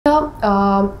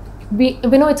we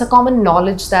know it's a common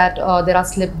knowledge that there are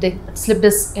slip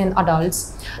discs in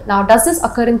adults. Now, does this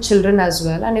occur in children as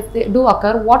well? And if they do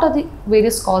occur, what are the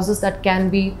various causes that can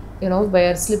be,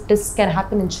 where slip discs can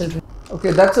happen in children?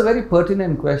 Okay, that's a very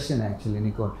pertinent question actually,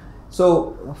 Nicole.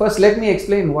 So first let me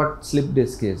explain what slip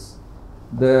disc is.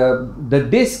 The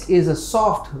disc is a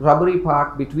soft rubbery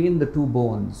part between the two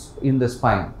bones in the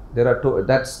spine. There are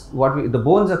that's what the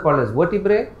bones are called as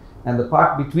vertebrae, and the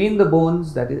part between the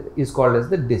bones that is called as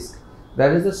the disc.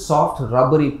 That is the soft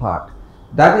rubbery part.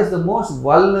 That is the most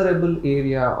vulnerable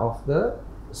area of the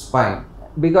spine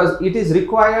because it is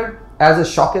required as a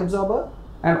shock absorber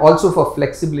and also for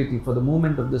flexibility for the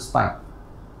movement of the spine.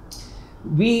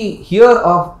 We hear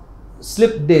of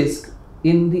slip disc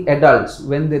in the adults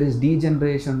when there is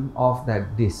degeneration of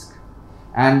that disc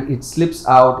and it slips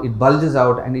out, it bulges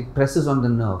out and it presses on the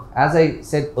nerve. As I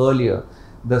said earlier,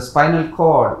 the spinal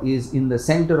cord is in the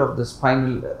center of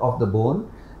the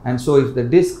bone, and so if the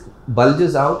disc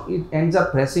bulges out, it ends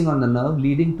up pressing on the nerve,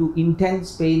 leading to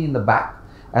intense pain in the back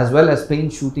as well as pain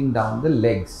shooting down the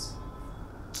legs.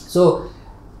 So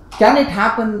can it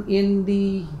happen in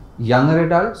the younger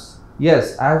adults?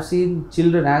 Yes, I have seen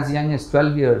children as young as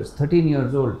 12 years, 13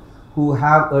 years old who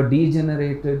have a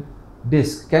degenerated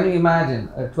disc. Can you imagine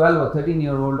a 12 or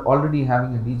 13-year-old already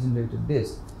having a degenerated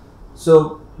disc?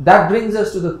 So that brings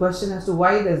us to the question as to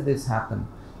why does this happen?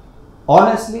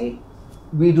 Honestly,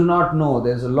 we do not know.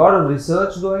 There's a lot of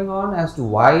research going on as to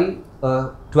why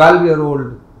a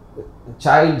 12-year-old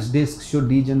child's disc should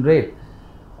degenerate.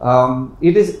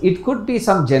 It could be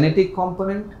some genetic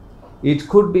component. It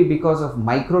could be because of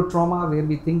microtrauma, where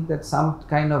we think that some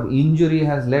kind of injury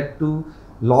has led to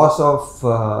loss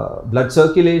of blood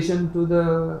circulation to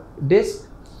the disc,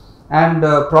 and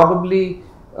probably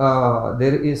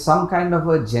there is some kind of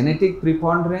a genetic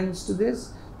preponderance to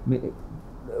this.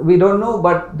 We don't know,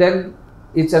 but then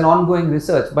it's an ongoing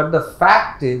research. But the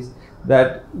fact is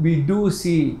that we do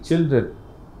see children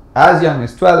as young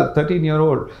as 12,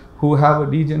 13-year-old who have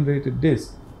a degenerated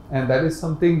disc. And that is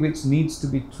something which needs to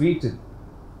be treated.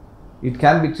 It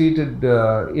can be treated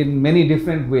in many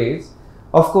different ways.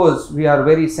 Of course, we are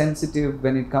very sensitive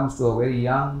when it comes to a very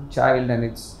young child, and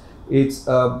it's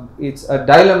a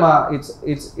dilemma.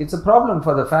 It's a problem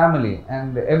for the family,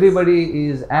 and everybody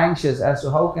is anxious as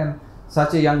to how can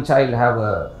such a young child have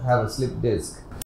a slip disc.